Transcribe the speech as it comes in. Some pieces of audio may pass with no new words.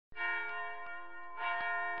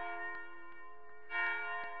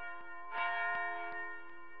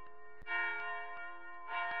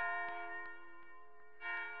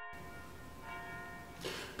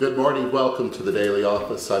Good morning, welcome to the Daily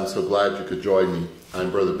Office. I'm so glad you could join me. I'm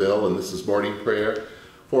Brother Bill, and this is morning prayer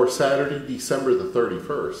for Saturday, December the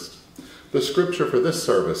 31st. The scripture for this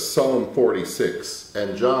service, Psalm 46,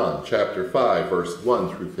 and John chapter 5, verse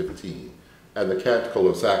 1 through 15, and the Canticle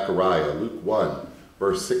of Zechariah, Luke 1,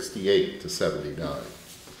 verse 68 to 79.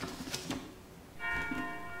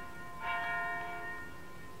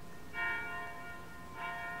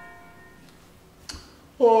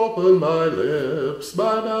 Open my lips,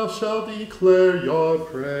 my mouth shall declare your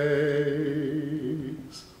praise.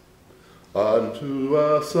 Unto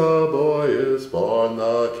us a boy is born,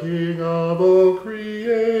 the King of all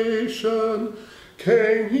creation.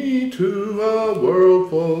 Came he to a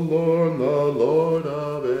world forlorn, the Lord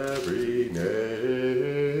of every nation.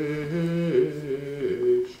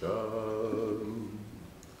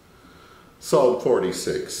 Psalm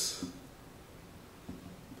 46.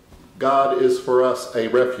 God is for us a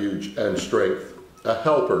refuge and strength, a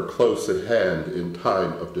helper close at hand in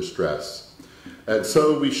time of distress. And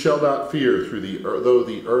so we shall not fear though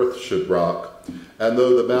the earth should rock, and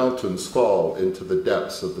though the mountains fall into the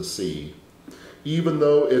depths of the sea. Even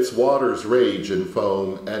though its waters rage and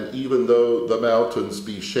foam, and even though the mountains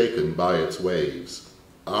be shaken by its waves.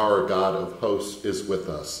 Our God of hosts is with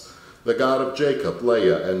us. The God of Jacob,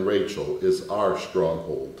 Leah, and Rachel is our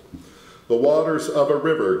stronghold. The waters of a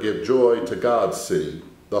river give joy to God's city,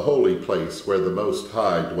 the holy place where the Most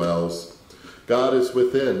High dwells. God is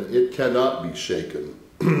within, it cannot be shaken.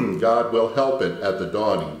 God will help it at the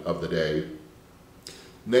dawning of the day.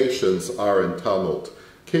 Nations are in tumult,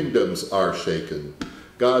 kingdoms are shaken.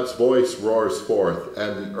 God's voice roars forth,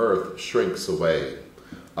 and the earth shrinks away.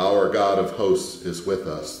 Our God of hosts is with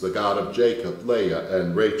us. The God of Jacob, Leah,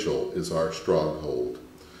 and Rachel is our stronghold.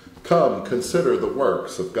 Come, consider the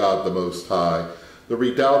works of God the Most High, the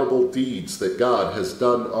redoubtable deeds that God has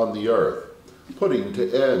done on the earth, putting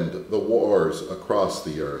to end the wars across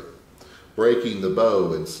the earth, breaking the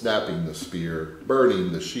bow and snapping the spear,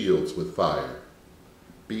 burning the shields with fire.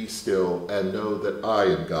 Be still and know that I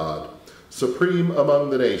am God, supreme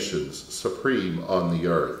among the nations, supreme on the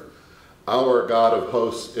earth. Our God of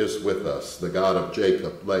hosts is with us. The God of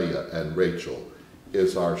Jacob, Leah, and Rachel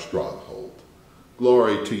is our stronghold.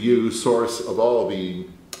 Glory to you, source of all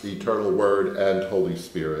being, the eternal Word and Holy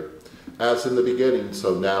Spirit, as in the beginning,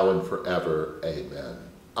 so now and forever. Amen.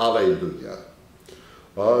 Alleluia.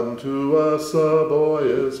 Unto us a boy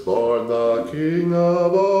is born, the King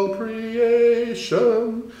of all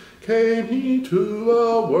creation. Came he to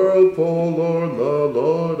a world forlorn, the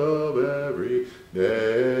Lord of every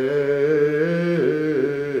nation.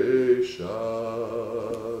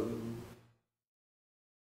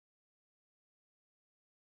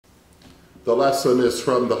 The lesson is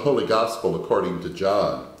from the Holy Gospel according to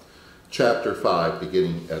John, chapter 5,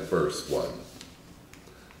 beginning at verse 1.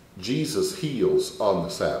 Jesus heals on the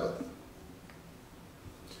Sabbath.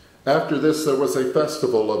 After this there was a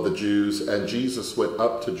festival of the Jews, and Jesus went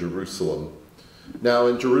up to Jerusalem. Now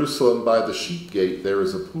in Jerusalem by the sheep gate there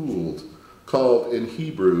is a pool, called in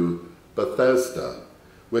Hebrew Bethesda,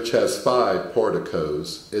 which has 5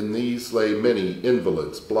 porticos. In these lay many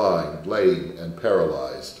invalids, blind, lame, and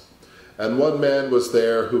paralyzed. And one man was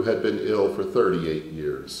there who had been ill for 38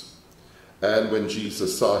 years. And when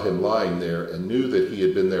Jesus saw him lying there and knew that he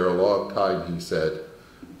had been there a long time, he said,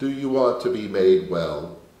 "Do you want to be made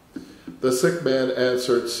well?" The sick man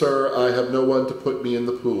answered, "Sir, I have no one to put me in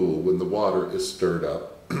the pool when the water is stirred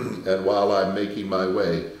up, and while I'm making my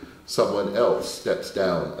way, someone else steps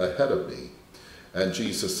down ahead of me." And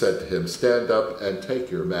Jesus said to him, "Stand up and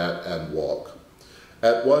take your mat and walk."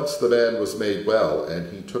 At once the man was made well,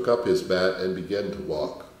 and he took up his mat and began to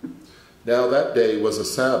walk. Now that day was a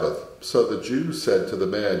Sabbath, so the Jews said to the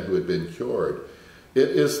man who had been cured, "It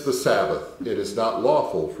is the Sabbath, it is not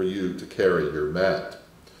lawful for you to carry your mat."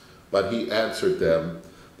 But he answered them,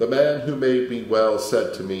 "The man who made me well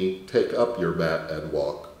said to me, 'Take up your mat and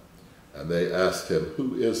walk.'" And they asked him,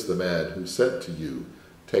 "Who is the man who said to you,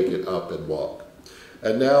 'Take it up and walk'?"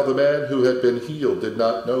 And now the man who had been healed did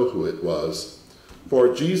not know who it was,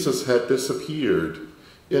 for Jesus had disappeared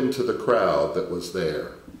into the crowd that was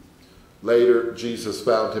there. Later, Jesus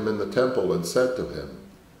found him in the temple and said to him,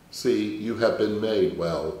 "See, you have been made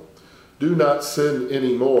well. Do not sin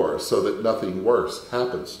any more, so that nothing worse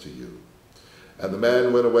happens to you." And the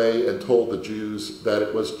man went away and told the Jews that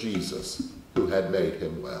it was Jesus who had made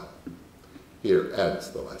him well. Here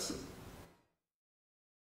ends the lesson.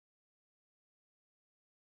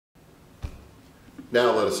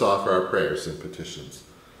 Now let us offer our prayers and petitions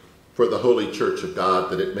for the Holy Church of God,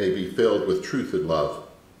 that it may be filled with truth and love,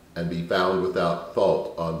 and be found without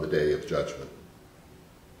fault on the day of judgment.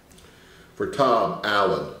 for Tom,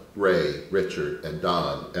 Alan, Ray, Richard, and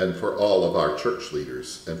Don, and for all of our church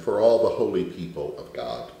leaders, and for all the holy people of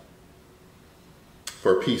God.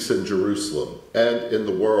 For peace in Jerusalem and in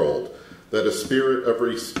the world, that a spirit of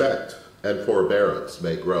respect and forbearance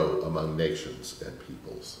may grow among nations and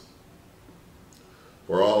peoples.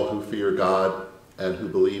 For all who fear God and who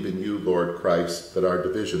believe in you, Lord Christ, that our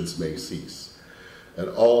divisions may cease, and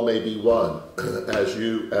all may be one, as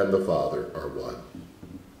you and the Father are one.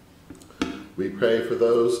 We pray for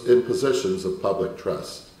those in positions of public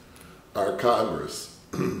trust, our Congress,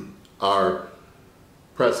 our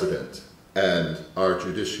President, and our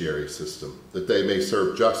judiciary system, that they may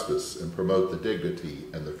serve justice and promote the dignity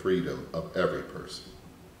and the freedom of every person.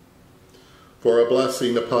 For a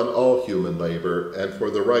blessing upon all human labor and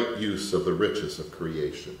for the right use of the riches of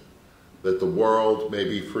creation, that the world may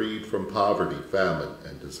be freed from poverty, famine,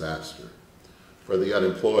 and disaster. For the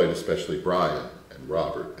unemployed, especially Brian and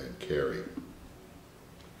Robert and Carrie.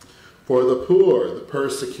 For the poor, the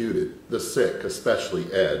persecuted, the sick,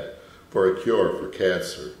 especially Ed, for a cure for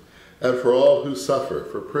cancer, and for all who suffer,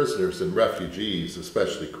 for prisoners and refugees,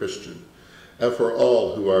 especially Christian, and for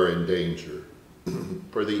all who are in danger,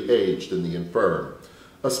 for the aged and the infirm,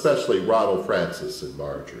 especially Ronald Francis and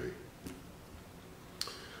Marjorie.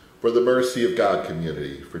 For the Mercy of God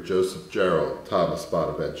community, for Joseph Gerald, Thomas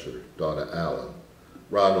Bonaventure, Donna Allen,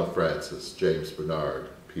 Ronald Francis, James Bernard,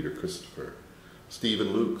 Peter Christopher,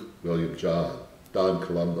 Stephen Luke, William John, Don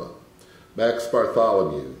Columba, Max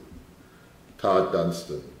Bartholomew, Todd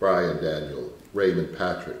Dunstan, Brian Daniel, Raymond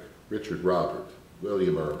Patrick, Richard Robert,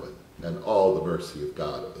 William Irwin, and all the Mercy of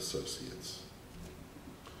God associates.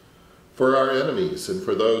 For our enemies and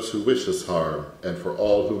for those who wish us harm, and for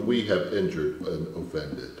all whom we have injured and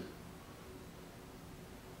offended.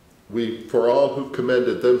 For all who've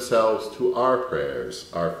commended themselves to our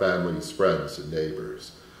prayers, our families, friends, and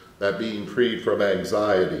neighbors, that being freed from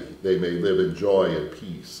anxiety, they may live in joy and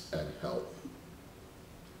peace and health.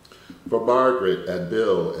 For Margaret and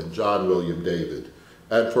Bill and John William David,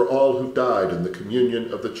 and for all who died in the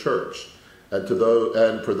communion of the church, and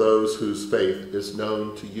for those whose faith is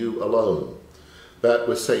known to you alone, that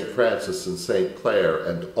with St. Francis and St. Clare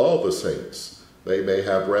and all the saints, they may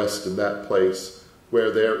have rest in that place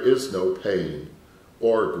where there is no pain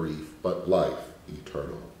or grief, but life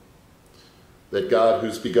eternal. That God,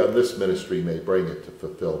 who's begun this ministry, may bring it to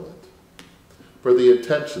fulfillment. For the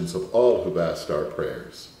intentions of all who've asked our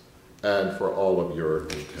prayers, and for all of your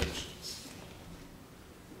intentions.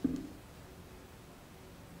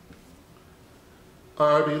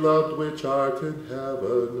 Our beloved which art in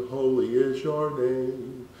heaven, holy is your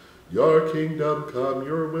name. Your kingdom come,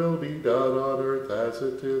 your will be done on earth as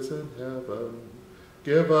it is in heaven.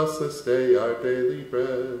 Give us this day our daily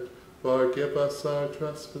bread. Forgive us our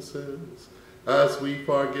trespasses, as we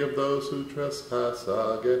forgive those who trespass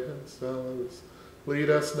against us. Lead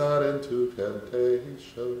us not into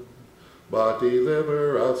temptation, but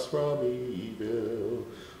deliver us from evil.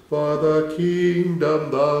 For the kingdom,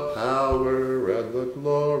 the power, and the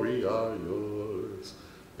glory are yours,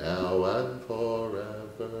 now and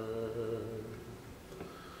forever.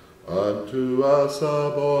 Unto us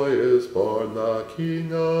a boy is born, the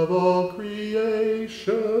King of all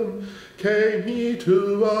creation. Came he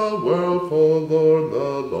to a world forlorn,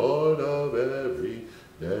 the Lord of every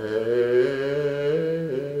nation.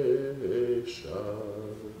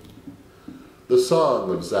 The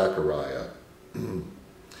Song of Zechariah.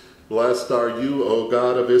 Blessed are you, O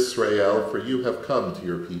God of Israel, for you have come to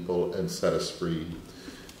your people and set us free.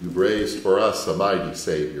 You've raised for us a mighty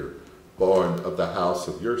Savior, born of the house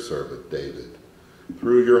of your servant David.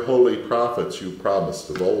 Through your holy prophets you promised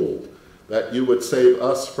of old that you would save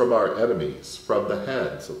us from our enemies, from the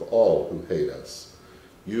hands of all who hate us.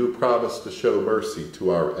 You promised to show mercy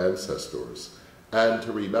to our ancestors and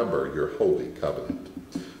to remember your holy covenant.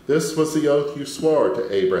 This was the oath you swore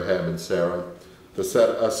to Abraham and Sarah, to set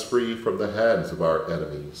us free from the hands of our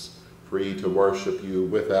enemies, free to worship you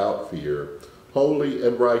without fear, holy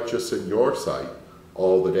and righteous in your sight,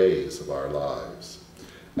 all the days of our lives.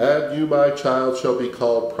 And you, my child, shall be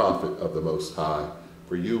called prophet of the Most High,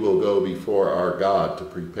 for you will go before our God to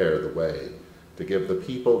prepare the way, to give the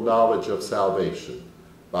people knowledge of salvation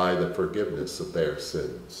by the forgiveness of their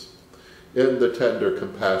sins. In the tender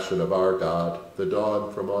compassion of our God, the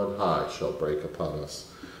dawn from on high shall break upon us,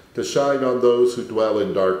 to shine on those who dwell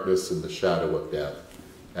in darkness and the shadow of death,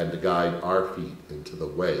 and to guide our feet into the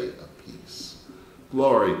way of peace.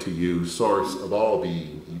 Glory to you, source of all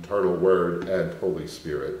being, eternal Word and Holy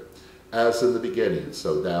Spirit, as in the beginning,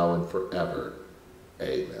 so now and forever.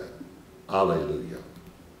 Amen. Alleluia.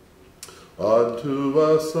 Unto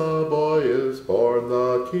us a boy is born,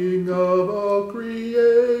 the King of all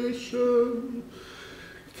creation.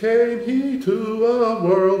 Came he to a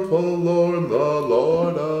world forlorn, the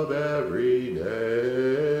Lord of every nation.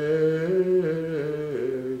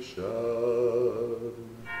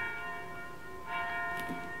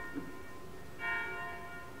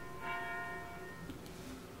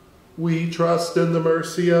 We trust in the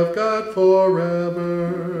mercy of God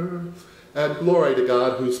forever. And glory to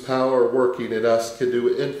God, whose power working in us can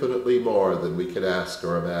do infinitely more than we can ask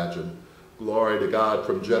or imagine. Glory to God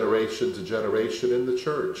from generation to generation in the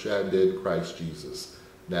church and in Christ Jesus,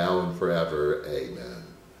 now and forever. Amen.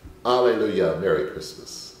 Alleluia. Merry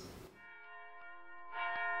Christmas.